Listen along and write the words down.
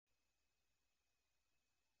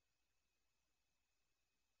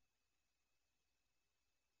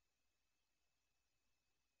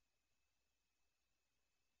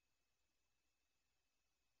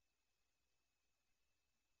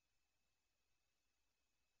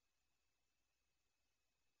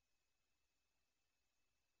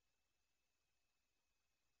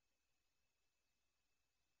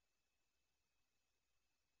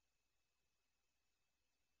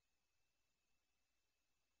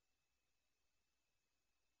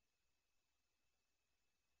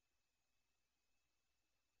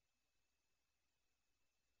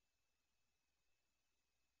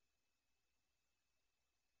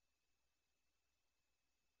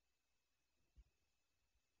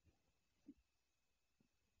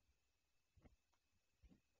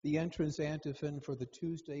The entrance antiphon for the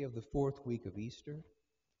Tuesday of the fourth week of Easter.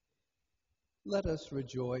 Let us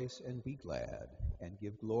rejoice and be glad and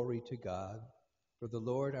give glory to God, for the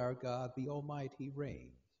Lord our God, the Almighty,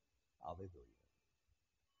 reigns. Alleluia.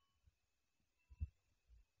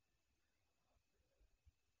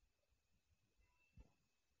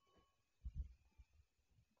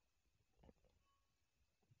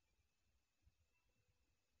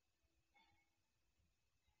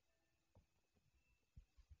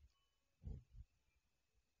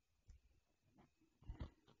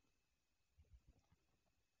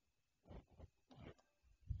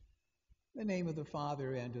 In the name of the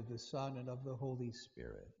Father, and of the Son, and of the Holy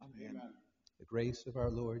Spirit. Amen. The grace of our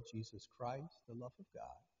Lord Jesus Christ, the love of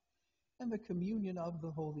God, and the communion of the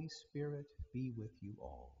Holy Spirit be with you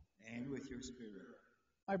all. And with your spirit.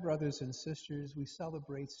 My brothers and sisters, we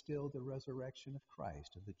celebrate still the resurrection of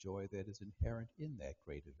Christ and the joy that is inherent in that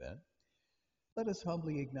great event. Let us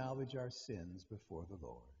humbly acknowledge our sins before the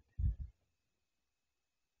Lord.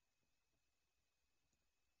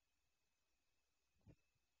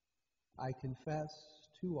 I confess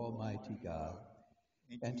to Almighty God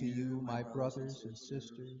and to you, my brothers and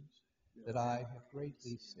sisters, that I have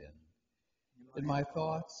greatly sinned in my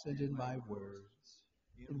thoughts and in my words,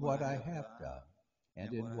 in what I have done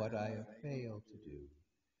and in what I have failed to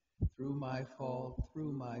do, through my fault,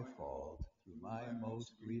 through my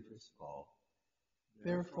most grievous fault.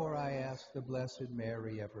 Therefore I ask the Blessed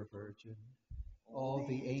Mary, ever Virgin, all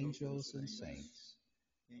the angels and saints,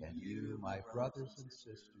 and you, my brothers and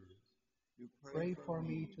sisters, pray for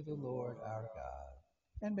me to the Lord our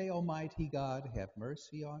God. And may Almighty God have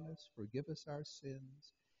mercy on us, forgive us our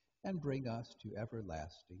sins, and bring us to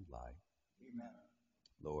everlasting life. Amen.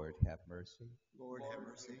 Lord, have mercy. Lord, have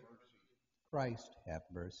mercy. Christ, have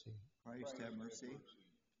mercy. Christ, have mercy.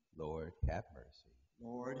 Lord, have mercy.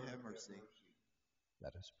 Lord, have mercy.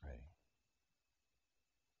 Let us pray.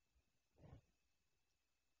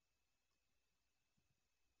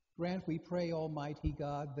 Grant, we pray, Almighty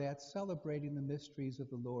God, that celebrating the mysteries of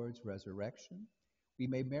the Lord's resurrection, we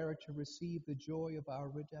may merit to receive the joy of our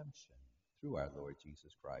redemption through our Lord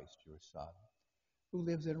Jesus Christ, your Son, who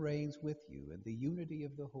lives and reigns with you in the unity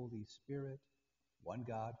of the Holy Spirit, one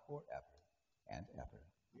God forever and ever.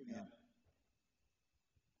 Amen.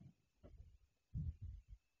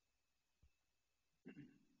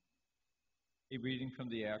 A reading from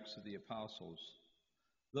the Acts of the Apostles.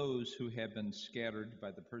 Those who had been scattered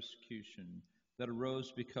by the persecution that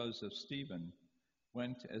arose because of Stephen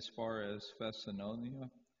went as far as Thessalonica,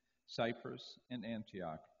 Cyprus, and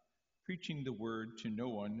Antioch, preaching the word to no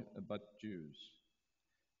one but Jews.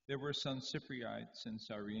 There were some Cypriots and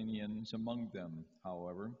Cyrenians among them,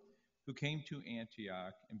 however, who came to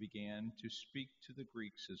Antioch and began to speak to the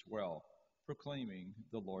Greeks as well, proclaiming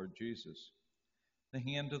the Lord Jesus. The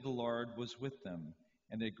hand of the Lord was with them,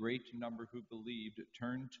 and a great number who believed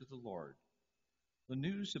turned to the Lord. The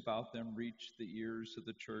news about them reached the ears of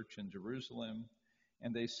the church in Jerusalem,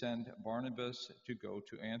 and they sent Barnabas to go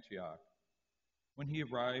to Antioch. When he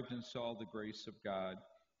arrived and saw the grace of God,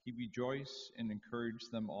 he rejoiced and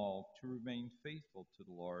encouraged them all to remain faithful to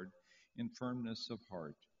the Lord in firmness of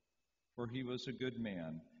heart. For he was a good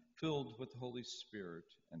man, filled with the Holy Spirit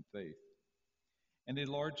and faith. And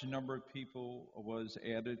a large number of people was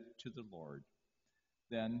added to the Lord.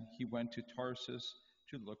 Then he went to Tarsus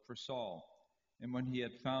to look for Saul, and when he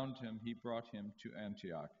had found him, he brought him to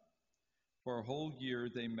Antioch. For a whole year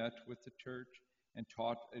they met with the church and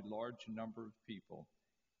taught a large number of people,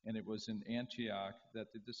 and it was in Antioch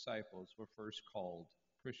that the disciples were first called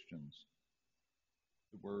Christians.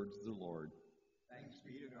 The word of the Lord. Thanks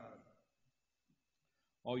be to God.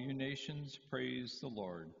 All you nations, praise the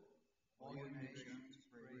Lord. All you nations,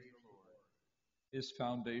 praise the Lord. His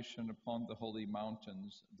foundation upon the holy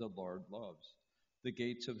mountains the Lord loves. The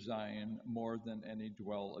gates of Zion more than any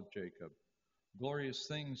dwell of Jacob. Glorious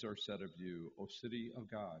things are said of you, O city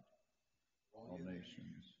of God. All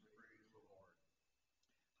nations, praise the Lord.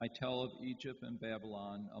 I tell of Egypt and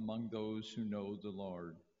Babylon among those who know the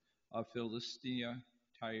Lord, of Philistia,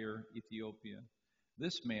 Tyre, Ethiopia.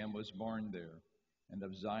 This man was born there, and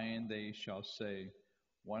of Zion they shall say,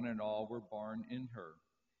 one and all were born in her,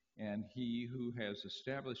 and he who has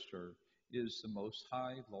established her is the Most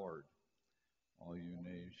High Lord. All you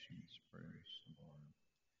nations, praise the Lord.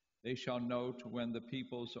 They shall note when the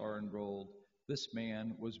peoples are enrolled, this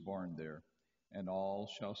man was born there, and all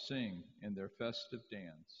shall sing in their festive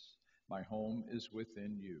dance. My home is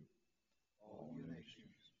within you. All you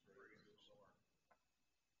nations, praise the Lord.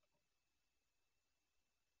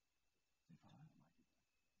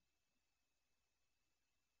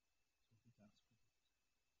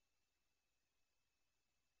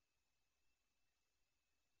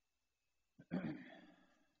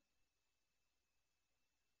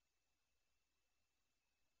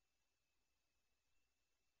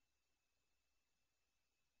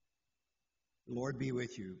 The Lord be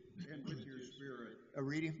with you. And with your spirit. A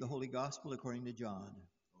reading from the Holy Gospel according to John.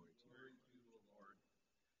 Glory to you, O Lord.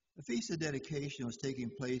 The Feast of Dedication was taking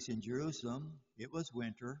place in Jerusalem. It was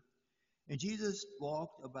winter, and Jesus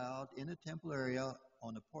walked about in the temple area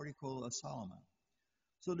on the portico of Solomon.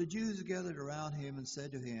 So the Jews gathered around him and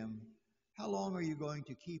said to him, "How long are you going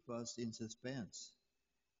to keep us in suspense?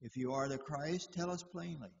 If you are the Christ, tell us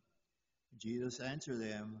plainly." Jesus answered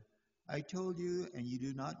them, "I told you, and you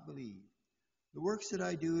do not believe. The works that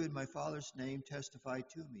I do in my Father's name testify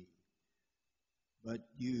to me. But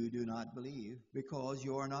you do not believe, because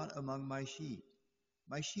you are not among my sheep.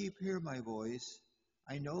 My sheep hear my voice.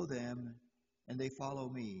 I know them, and they follow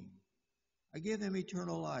me. I give them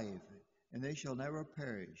eternal life, and they shall never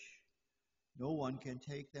perish. No one can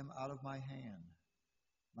take them out of my hand.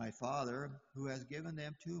 My Father, who has given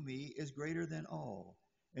them to me, is greater than all,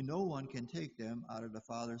 and no one can take them out of the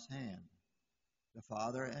Father's hand. The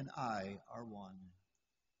Father and I are one."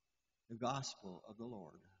 The Gospel of the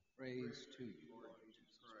Lord. Praise to you. Lord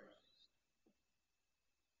Jesus Christ.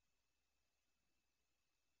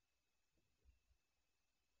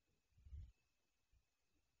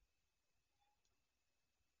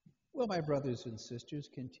 Well, my brothers and sisters,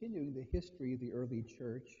 continuing the history of the early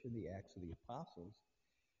church in the Acts of the Apostles,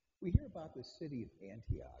 we hear about the city of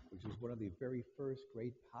Antioch, which is one of the very first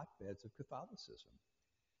great hotbeds of Catholicism.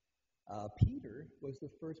 Peter was the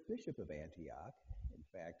first bishop of Antioch. In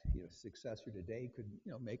fact, his successor today could,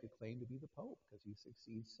 make a claim to be the Pope because he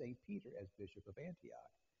succeeds St. Peter as Bishop of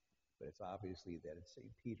Antioch. But it's obviously that it's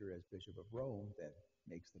St. Peter as Bishop of Rome that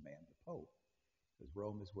makes the man the Pope, because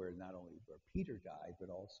Rome is where not only where Peter died, but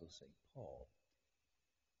also St. Paul.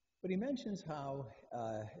 But he mentions how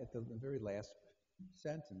at the very last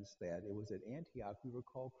sentence that it was at Antioch we were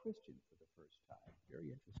called Christian for the first time.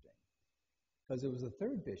 Very interesting. Because it was the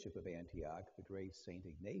third bishop of Antioch, the great St.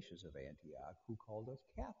 Ignatius of Antioch, who called us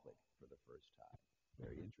Catholic for the first time.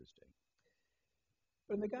 Very interesting.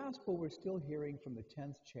 But in the Gospel, we're still hearing from the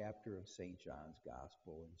 10th chapter of St. John's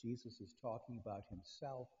Gospel, and Jesus is talking about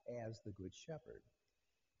himself as the Good Shepherd.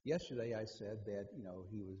 Yesterday I said that,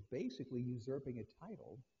 he was basically usurping a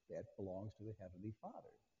title that belongs to the Heavenly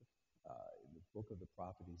Father. In the book of the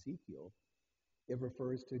prophet Ezekiel, it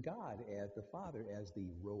refers to God as the Father as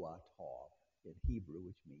the Ruach Tov in Hebrew,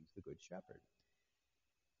 which means the Good Shepherd.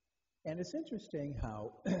 And it's interesting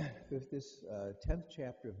how this 10th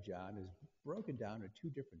chapter of John is broken down into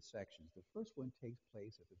two different sections. The first one takes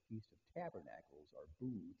place at the Feast of Tabernacles, or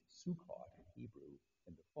Booth, Sukkot in Hebrew,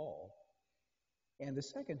 in the fall. And the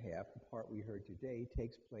second half, the part we heard today,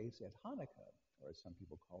 takes place at Hanukkah, or as some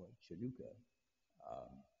people call it, Chanukah,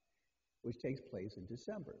 which takes place in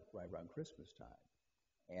December, right around Christmas time.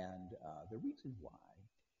 And the reason why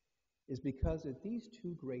is because at these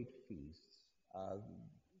two great feasts,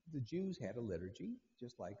 the Jews had a liturgy,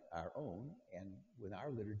 just like our own, and with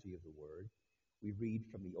our liturgy of the Word, we read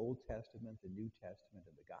from the Old Testament, the New Testament,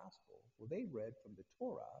 and the Gospel. Well, they read from the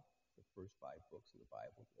Torah, the first 5 books of the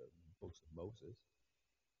Bible, the books of Moses,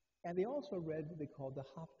 and they also read what they called the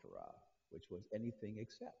Haftarah, which was anything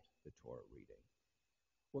except the Torah reading.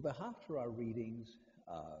 Well, the Haftarah readings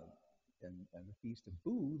and the Feast of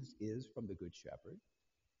Booths is from the Good Shepherd,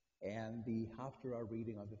 and the Haftarah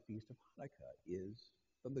reading on the Feast of Hanukkah is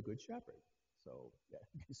from the Good Shepherd. So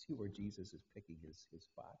you can see where Jesus is picking his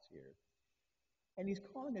spots here. And he's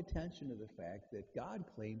calling attention to the fact that God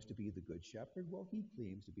claims to be the Good Shepherd. Well, he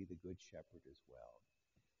claims to be the Good Shepherd as well.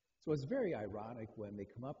 So it's very ironic when they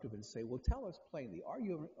come up to him and say, well, tell us plainly, are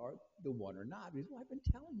you the one or not? He says, well, I've been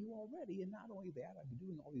telling you already, and not only that, I've been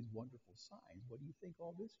doing all these wonderful signs. What do you think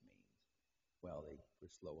all this means? Well, they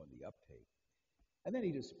were slow on the uptake. And then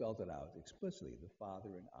he just spells it out explicitly, the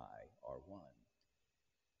Father and I are one.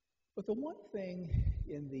 But the one thing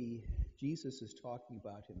Jesus is talking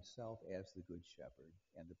about himself as the Good Shepherd,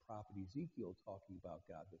 and the prophet Ezekiel talking about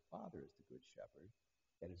God the Father as the Good Shepherd,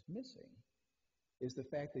 that is missing, is the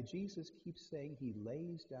fact that Jesus keeps saying he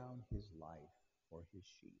lays down his life for his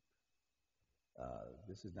sheep.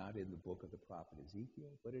 This is not in the book of the prophet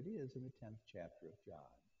Ezekiel, but it is in the 10th chapter of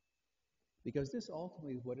John. Because this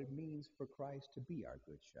ultimately is what it means for Christ to be our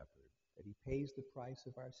Good Shepherd, that he pays the price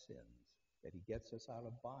of our sins, that he gets us out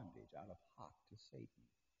of bondage, out of hock to Satan,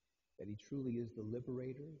 that he truly is the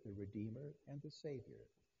liberator, the redeemer, and the savior.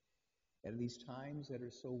 And in these times that are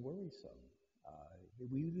so worrisome,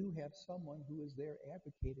 we do have someone who is there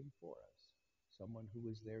advocating for us, someone who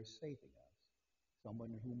is there saving us, someone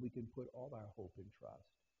in whom we can put all our hope and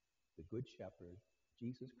trust, the Good Shepherd,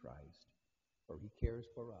 Jesus Christ, for he cares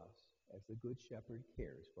for us as the Good Shepherd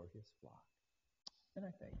cares for his flock. And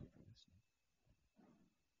I thank you for listening.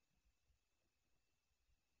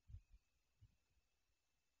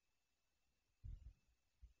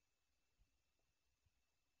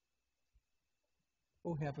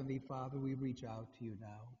 O Heavenly Father, we reach out to you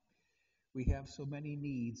now. We have so many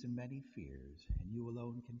needs and many fears, and you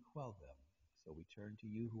alone can quell them. So we turn to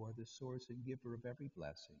you who are the source and giver of every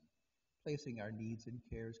blessing, placing our needs and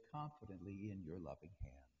cares confidently in your loving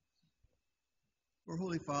hands. For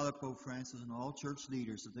Holy Father, Pope Francis, and all church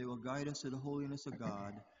leaders, that they will guide us to the holiness of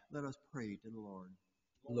God, let us pray to the Lord.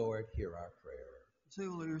 Lord, hear our prayer.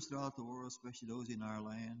 Civil leaders throughout the world, especially those in our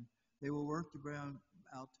land, they will work to bring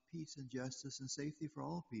out peace and justice and safety for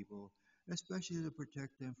all people, especially to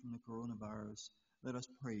protect them from the coronavirus. Let us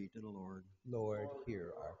pray to the Lord. Lord,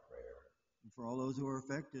 hear our prayer. And for all those who are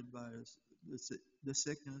affected by the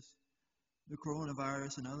sickness, the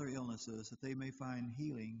coronavirus, and other illnesses, that they may find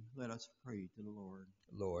healing, let us pray to the Lord.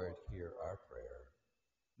 Lord, hear our prayer.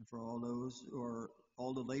 And for all those who are,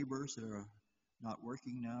 all the laborers that are not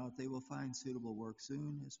working now, that they will find suitable work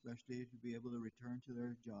soon, especially to be able to return to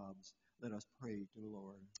their jobs. Let us pray to the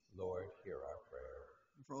Lord. Lord, hear our prayer.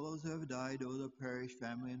 And for all those who have died, those who have perished,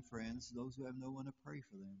 family and friends, those who have no one to pray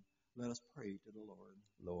for them, let us pray to the Lord.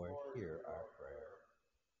 Lord, hear our prayer.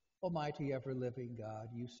 Almighty, ever-living God,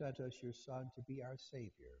 you sent us your Son to be our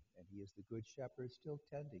Savior, and he is the Good Shepherd still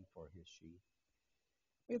tending for his sheep.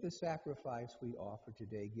 May the sacrifice we offer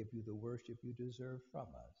today give you the worship you deserve from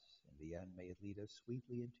us. In the end, may it lead us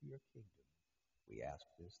sweetly into your kingdom. We ask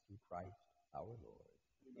this through Christ our Lord.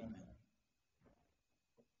 Amen.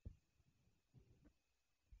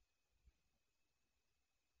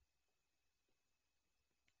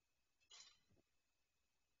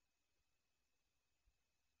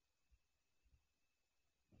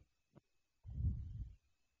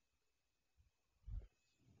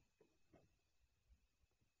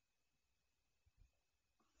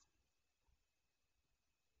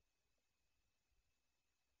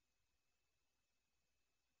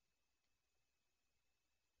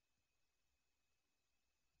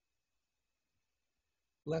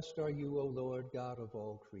 Blessed are you, O Lord, God of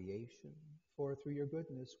all creation, for through your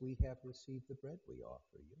goodness we have received the bread we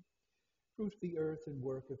offer you. Fruit of the earth and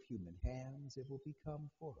work of human hands, it will become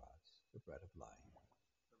for us the bread of life.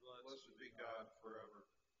 Blessed be God forever.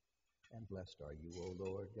 And blessed are you, O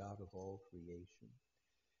Lord, God of all creation.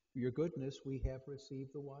 Through your goodness we have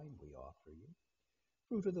received the wine we offer you.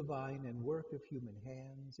 Fruit of the vine and work of human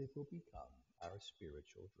hands, it will become our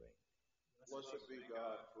spiritual drink. Blessed be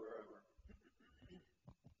God forever.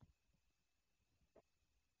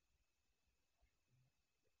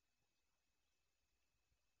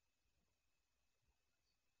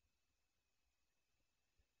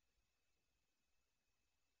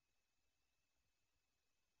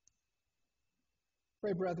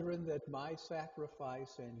 Pray, brethren, that my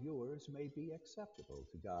sacrifice and yours may be acceptable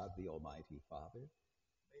to God the Almighty Father.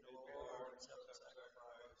 May the Lord accept the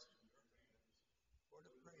sacrifice in your hands, for the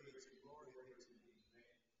praise and glory of his name,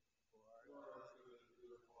 for our good and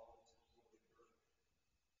good of all his holy church.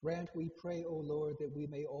 Grant, we pray, O Lord, that we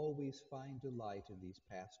may always find delight in these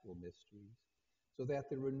paschal mysteries, so that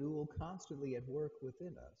the renewal constantly at work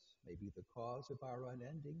within us may be the cause of our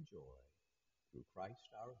unending joy. Through Christ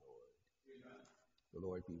our Lord. Amen. The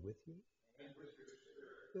Lord be with you. And with your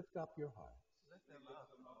spirit, Lift up your hearts. lift them up,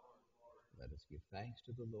 Lord. Let us give thanks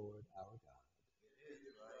to the Lord our God. It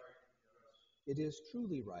is right and just. It is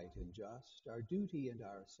truly right and just, our duty and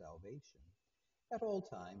our salvation, at all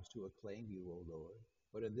times to acclaim you, O Lord,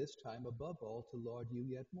 but in this time above all to laud you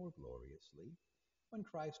yet more gloriously, when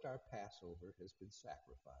Christ our Passover has been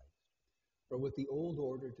sacrificed. For with the old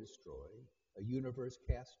order destroyed, a universe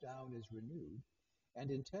cast down is renewed, and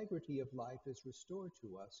integrity of life is restored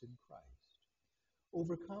to us in Christ.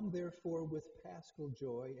 Overcome, therefore, with paschal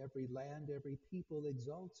joy, every land, every people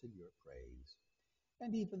exults in your praise,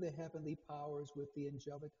 and even the heavenly powers with the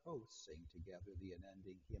angelic hosts sing together the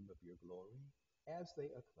unending hymn of your glory, as they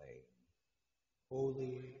acclaim,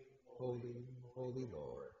 Holy, holy, holy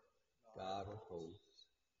Lord, God of hosts,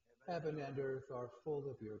 heaven and earth are full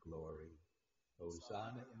of your glory.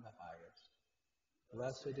 Hosanna in the highest.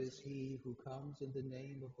 Blessed is he who comes in the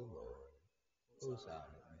name of the Lord.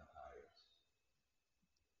 Hosanna in the highest.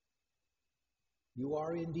 You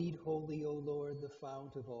are indeed holy, O Lord, the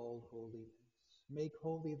fount of all holiness. Make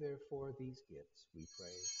holy, therefore, these gifts, we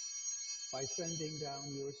pray, by sending down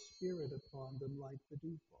your Spirit upon them like the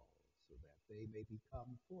dewfall, so that they may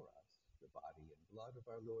become for us the body and blood of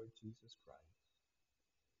our Lord Jesus Christ.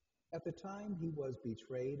 At the time he was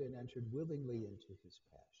betrayed and entered willingly into his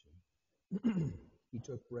passion, he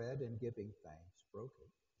took bread and giving thanks, broke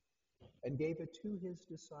it, and gave it to his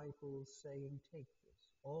disciples, saying, Take this,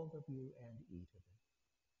 all of you, and eat of it.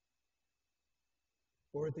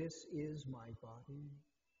 For this is my body,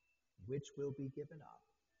 which will be given up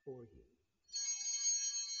for you.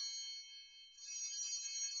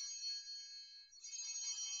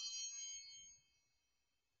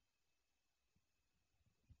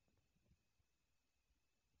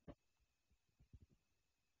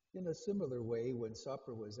 In a similar way, when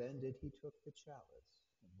supper was ended, he took the chalice,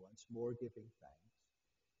 and once more giving thanks,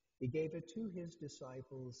 he gave it to his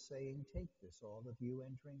disciples, saying, "Take this, all of you,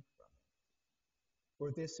 and drink from it.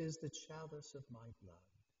 For this is the chalice of my blood,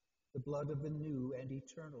 the blood of the new and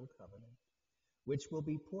eternal covenant, which will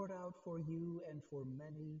be poured out for you and for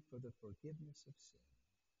many for the forgiveness of sin.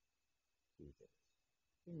 Do this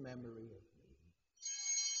in memory of me."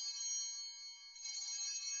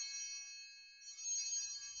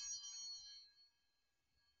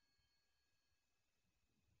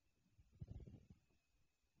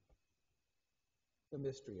 The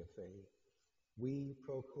mystery of faith. We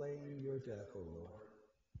proclaim your death, O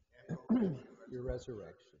Lord, your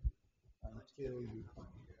resurrection, until you come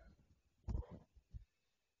again.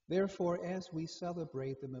 Therefore, as we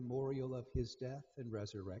celebrate the memorial of his death and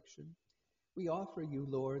resurrection, we offer you,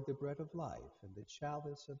 Lord, the bread of life and the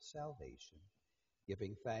chalice of salvation,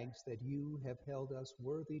 giving thanks that you have held us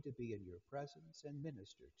worthy to be in your presence and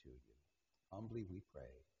minister to you. Humbly we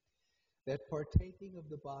pray that partaking of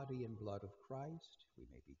the body and blood of Christ, we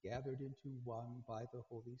may be gathered into one by the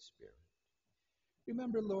Holy Spirit.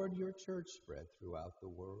 Remember, Lord, your church spread throughout the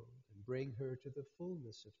world, and bring her to the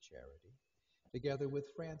fullness of charity, together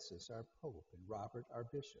with Francis, our Pope, and Robert, our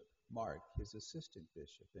Bishop, Mark, his assistant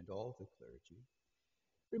bishop, and all the clergy.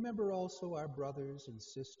 Remember also our brothers and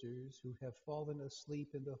sisters who have fallen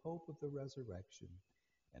asleep in the hope of the resurrection,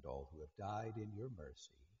 and all who have died in your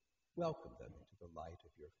mercy. Welcome them into the light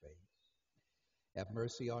of your face. Have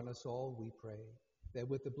mercy on us all, we pray, that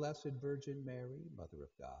with the Blessed Virgin Mary, Mother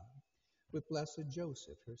of God, with blessed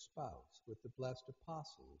Joseph, her spouse, with the blessed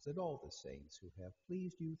apostles, and all the saints who have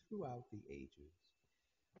pleased you throughout the ages,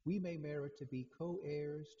 we may merit to be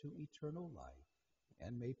co-heirs to eternal life,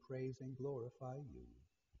 and may praise and glorify you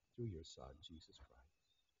through your Son, Jesus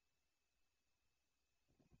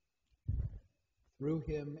Christ. Through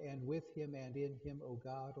him, and with him, and in him, O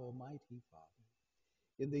God, Almighty Father,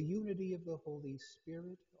 in the unity of the Holy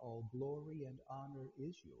Spirit, all glory and honor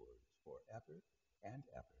is yours forever and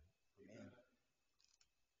ever. Amen.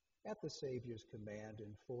 At the Savior's command,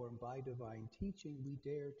 informed by divine teaching, we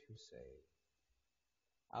dare to say,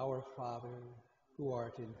 Our Father, who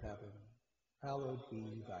art in heaven, hallowed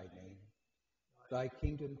be thy name. Thy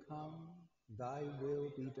kingdom come, thy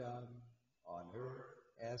will be done, on earth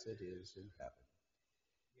as it is in heaven.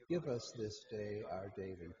 Give us this day our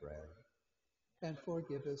daily bread, and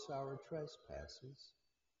forgive us our trespasses,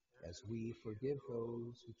 as we forgive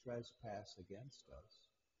those who trespass against us.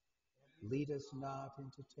 Lead us not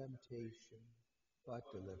into temptation, but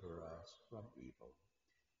deliver us from evil.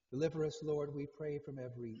 Deliver us, Lord, we pray, from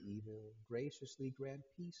every evil. Graciously grant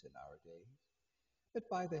peace in our days, that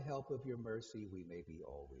by the help of your mercy we may be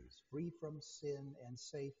always free from sin and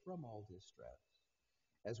safe from all distress,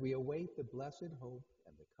 as we await the blessed hope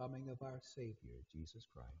and the coming of our Savior, Jesus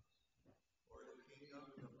Christ. For the kingdom,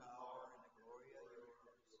 the power, and the glory are yours,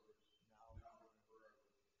 now and forever.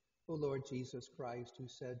 O Lord Jesus Christ, who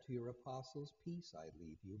said to your apostles, "Peace I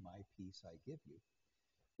leave you, my peace I give you,"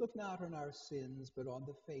 look not on our sins, but on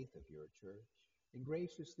the faith of your church, and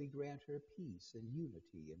graciously grant her peace and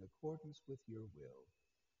unity in accordance with your will,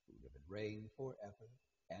 who live and reign forever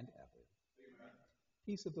and ever. Amen.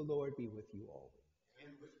 Peace of the Lord be with you always.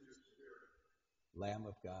 And with your spirit. Lamb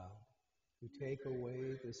of God, who take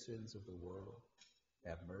away the sins of the world,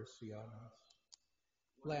 have mercy on us.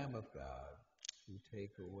 Lamb of God, who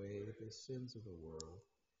take away the sins of the world,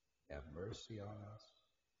 have mercy on us.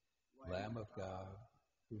 Lamb of God,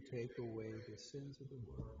 who take away the sins of the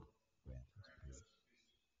world, grant us peace.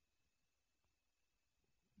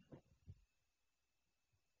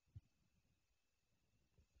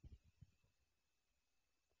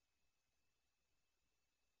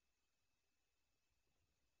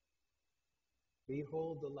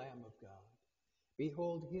 Behold the Lamb of God.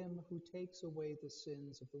 Behold him who takes away the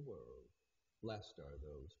sins of the world. Blessed are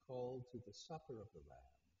those called to the supper of the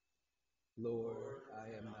Lamb. Lord, I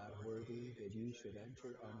am not worthy that you should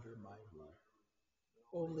enter under my roof.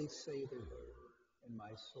 Only say the word, and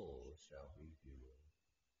my soul shall be healed.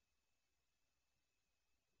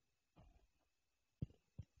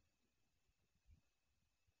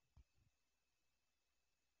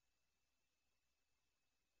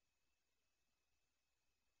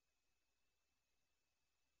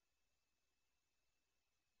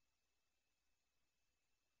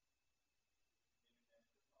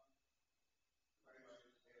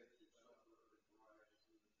 Christ had to suffer and rise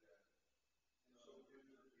from the dead, and so enter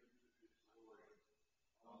into his glory.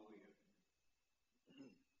 Humbly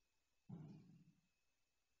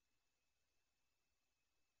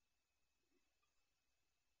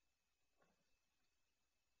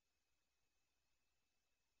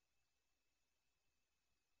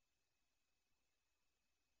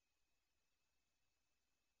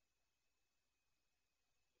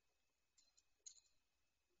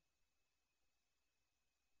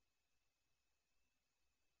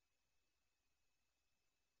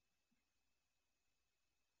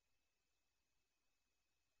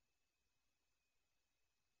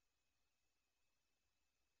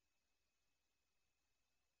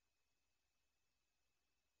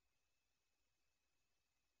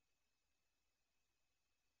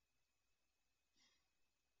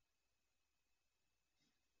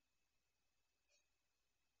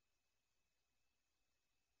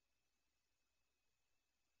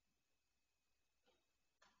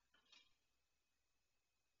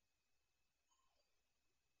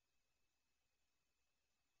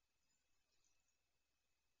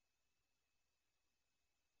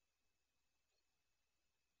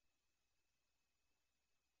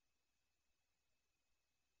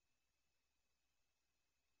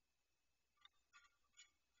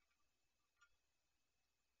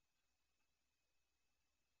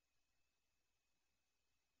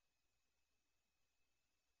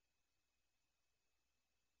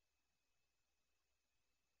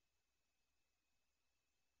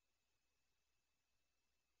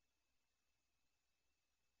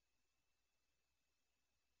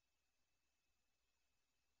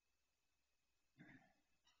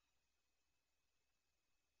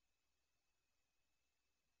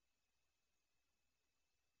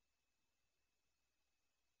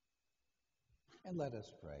And let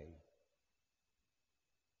us pray.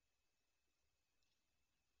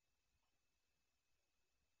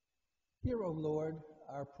 Hear, O Lord,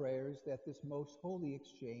 our prayers that this most holy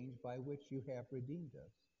exchange by which you have redeemed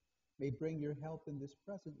us may bring your help in this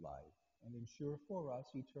present life and ensure for us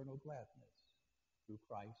eternal gladness. Through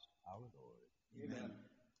Christ our Lord. Amen.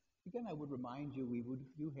 Again, I would remind you, we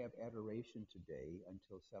do have adoration today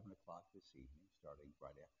until 7 o'clock this evening, starting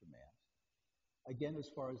right after Mass. Again,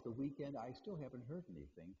 as far as the weekend, I still haven't heard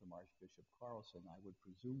anything from Archbishop Carlson. I would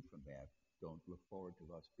presume from that, don't look forward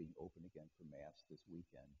to us being open again for Mass this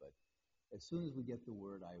weekend. But as soon as we get the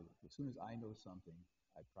word, as soon as I know something,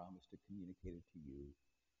 I promise to communicate it to you.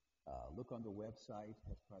 Look on the website.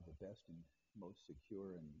 That's probably the best and most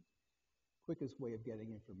secure and quickest way of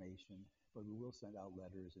getting information. But we will send out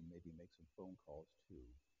letters and maybe make some phone calls too.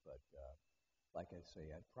 But like I say,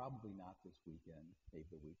 I'd probably not this weekend, maybe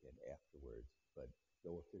the weekend afterwards, but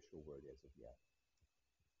no official word as of yet.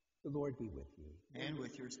 The Lord be with you. And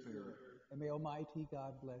with your spirit. And may Almighty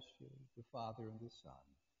God bless you, the Father and the Son,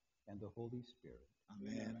 and the Holy Spirit.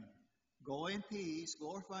 Amen. Go in peace,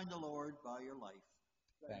 glorifying the Lord by your life.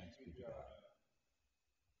 Thanks be to God.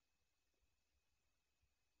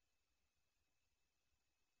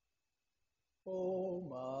 O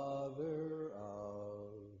Mother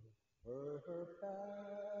of perpetual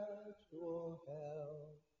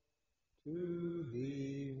help, to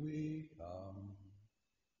thee we come,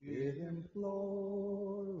 with imploring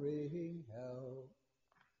help.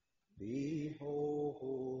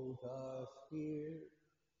 Behold us here,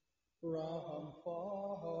 from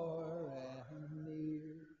far and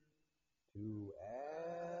near, to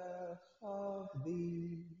ask of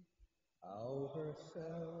thee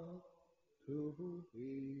ourselves to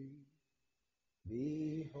thee.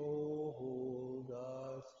 Behold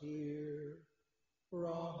us here,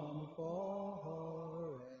 from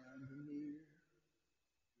far and near,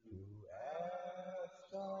 to ask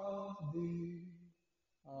of thee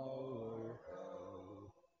our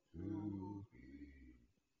help to thee.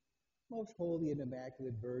 Most holy and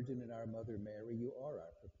immaculate Virgin and our Mother Mary, you are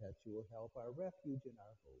our perpetual help, our refuge and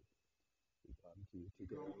our hope. We come to you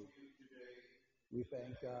today. We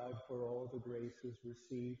thank God for all the graces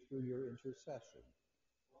received through your intercession.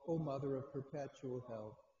 O Mother of perpetual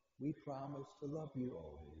help, we promise to love you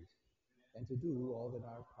always and to do all in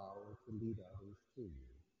our power to lead others to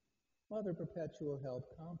you. Mother perpetual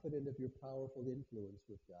help, confident of your powerful influence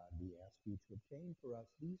with God, we ask you to obtain for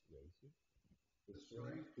us these graces: the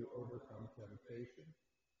strength to overcome temptation,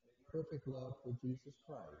 perfect love for Jesus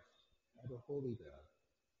Christ, and a holy death,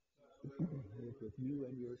 to live with you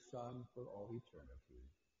and your Son for all eternity.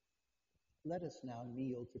 Let us now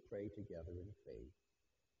kneel to pray together in faith.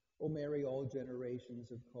 O Mary, all generations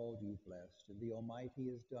have called you blessed, and the Almighty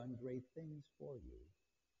has done great things for you.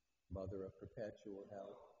 Mother of perpetual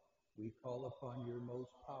help, we call upon your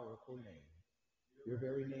most powerful name. Your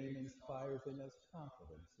very name inspires in us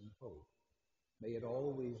confidence and hope. May it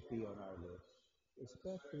always be on our lips,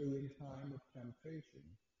 especially in time of temptation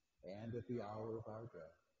and at the hour of our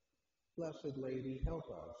death. Blessed Lady, help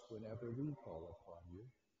us whenever we call upon you.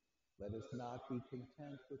 Let us not be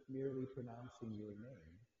content with merely pronouncing your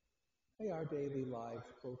name. May our daily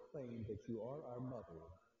lives proclaim that you are our mother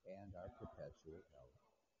and our perpetual help.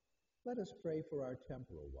 Let us pray for our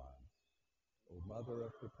temporal ones. O Mother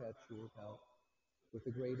of perpetual help, with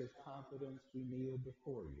the greatest confidence we kneel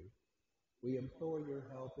before you. We implore your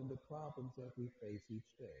help in the problems that we face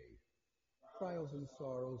each day. Trials and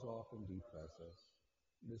sorrows often depress us.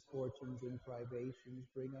 Misfortunes and privations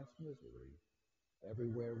bring us misery.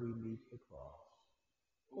 Everywhere we meet the cross.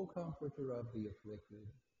 O Comforter of the afflicted,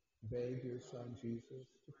 beg your Son Jesus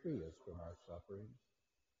to free us from our sufferings.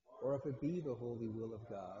 Or if it be the holy will of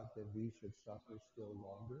God that we should suffer still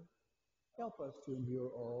longer, help us to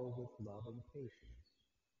endure all with love and patience.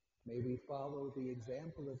 May we follow the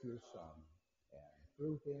example of your Son, and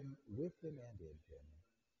through him, with him, and in him,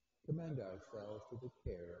 commend ourselves to the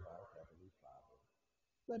care of our Heavenly Father.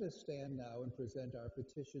 Let us stand now and present our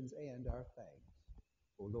petitions and our thanks.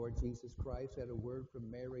 O Lord Jesus Christ, at a word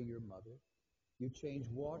from Mary, your mother, you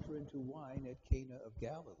changed water into wine at Cana of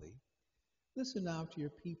Galilee. Listen now to your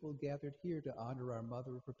people gathered here to honor our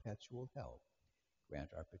Mother of perpetual help.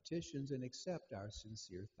 Grant our petitions and accept our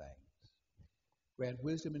sincere thanks. Grant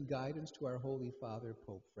wisdom and guidance to our Holy Father,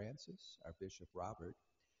 Pope Francis, our Bishop Robert,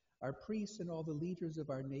 our priests, and all the leaders of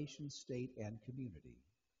our nation, state, and community.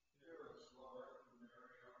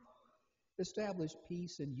 Establish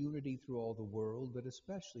peace and unity through all the world, but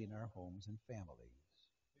especially in our homes and families.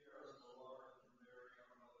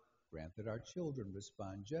 Grant that our children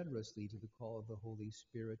respond generously to the call of the Holy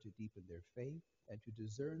Spirit to deepen their faith and to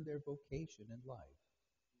discern their vocation in life.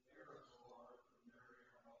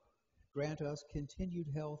 Grant us continued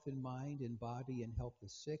health in mind and body, and help the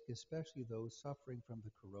sick, especially those suffering from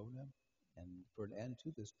the corona, and for an end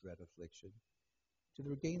to this dread affliction, to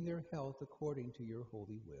regain their health according to your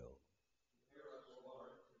holy will.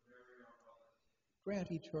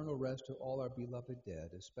 Grant eternal rest to all our beloved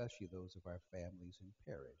dead, especially those of our families in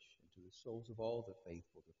parish, and to the souls of all the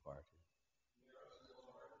faithful departed.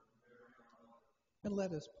 And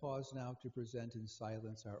let us pause now to present in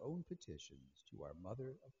silence our own petitions to our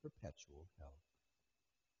Mother of Perpetual Help.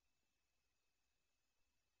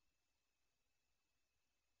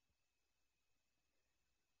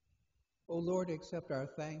 O Lord, accept our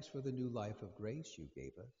thanks for the new life of grace you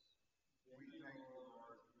gave us. We thank you,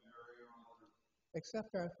 Lord, for Mary, our mother.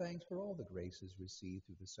 Accept our thanks for all the graces received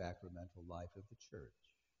through the sacramental life of the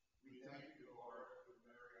Church. We thank you, Lord, for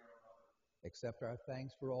Mary, our mother. Accept our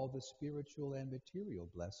thanks for all the spiritual and material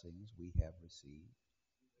blessings we have received.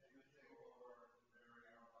 We thank you, Lord, for Mary,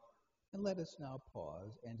 our mother. And let us now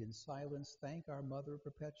pause and in silence thank our Mother of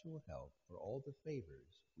Perpetual Help for all the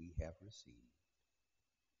favors we have received.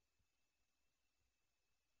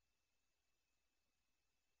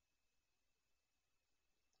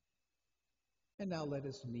 And now let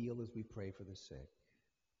us kneel as we pray for the sick.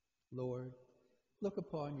 Lord, look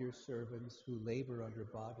upon your servants who labor under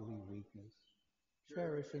bodily weakness.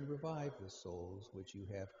 Cherish and revive the souls which you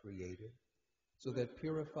have created, so that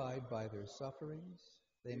purified by their sufferings,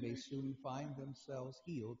 they may soon find themselves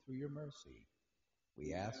healed through your mercy.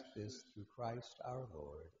 We ask this through Christ our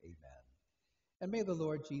Lord. Amen. And may the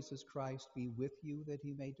Lord Jesus Christ be with you, that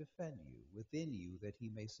he may defend you, within you, that he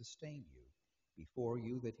may sustain you, before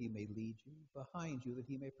you, that he may lead you, behind you, that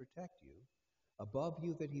he may protect you, above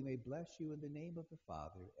you, that he may bless you, in the name of the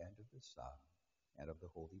Father, and of the Son, and of the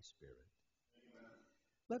Holy Spirit. Amen.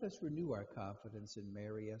 Let us renew our confidence in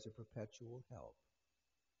Mary as a perpetual help.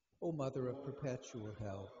 O Mother of perpetual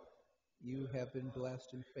help, you have been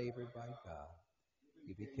blessed and favored by God.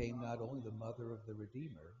 You became not only the mother of the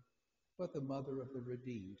Redeemer, but the mother of the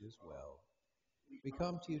redeemed as well. We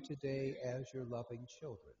come to you today as your loving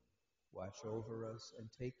children. Watch over us and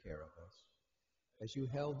take care of us. As you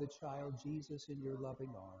held the child Jesus in your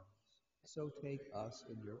loving arms, so take us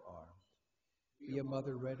in your arms. Be a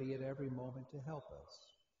mother ready at every moment to help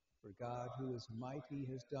us. For God, who is mighty,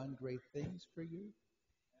 has done great things for you,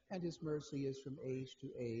 and his mercy is from age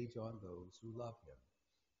to age on those who love him.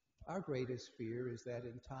 Our greatest fear is that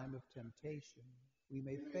in time of temptation, we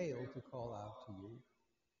may fail to call out to you,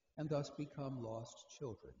 and thus become lost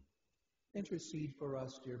children. Intercede for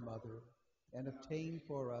us, dear Mother, and obtain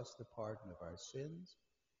for us the pardon of our sins,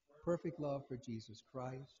 perfect love for Jesus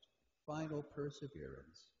Christ, final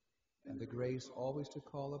perseverance, and the grace always to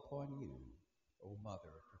call upon you, O Mother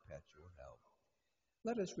of Perpetual Help.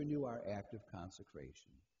 Let us renew our act of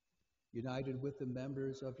consecration. United with the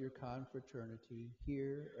members of your confraternity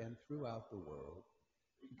here and throughout the world,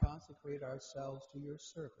 we consecrate ourselves to your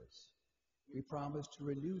service. We promise to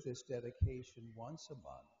renew this dedication once a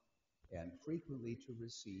month and frequently to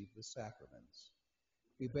receive the sacraments.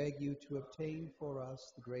 We beg you to obtain for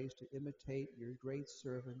us the grace to imitate your great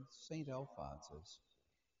servant, St. Alphonsus,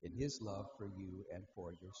 in his love for you and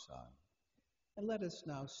for your Son. And let us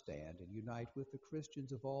now stand and unite with the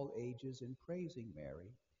Christians of all ages in praising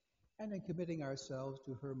Mary and in committing ourselves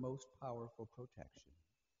to her most powerful protection.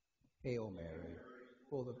 Hail Mary,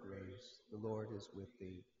 full of grace, the Lord is with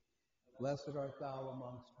thee. Blessed art thou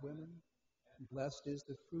amongst women, and blessed is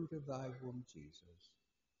the fruit of thy womb, Jesus.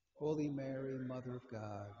 Holy Mary, Mother of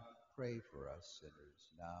God, pray for us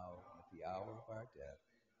sinners, now and at the hour of our death.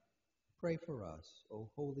 Pray for us, O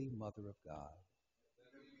Holy Mother of God.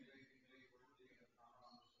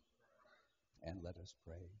 And let us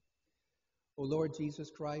pray. O Lord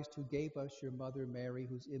Jesus Christ, who gave us your Mother Mary,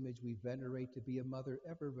 whose image we venerate to be a mother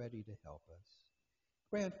ever ready to help us,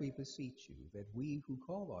 grant, we beseech you, that we who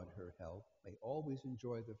call on her help may always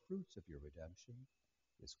enjoy the fruits of your redemption.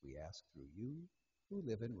 This we ask through you, who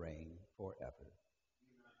live and reign forever.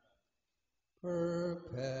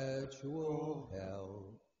 Perpetual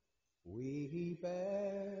help, we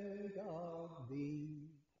beg of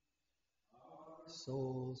thee,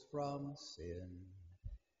 souls from sin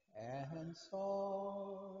and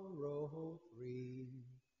sorrow free,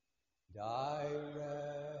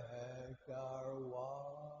 direct our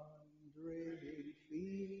wandering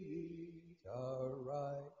feet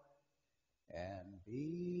aright, and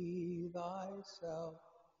be thyself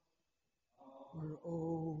our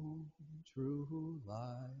own true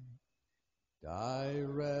light.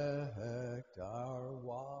 Direct our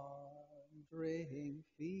wandering straying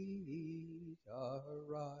feet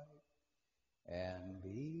arrive, and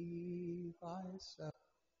be thyself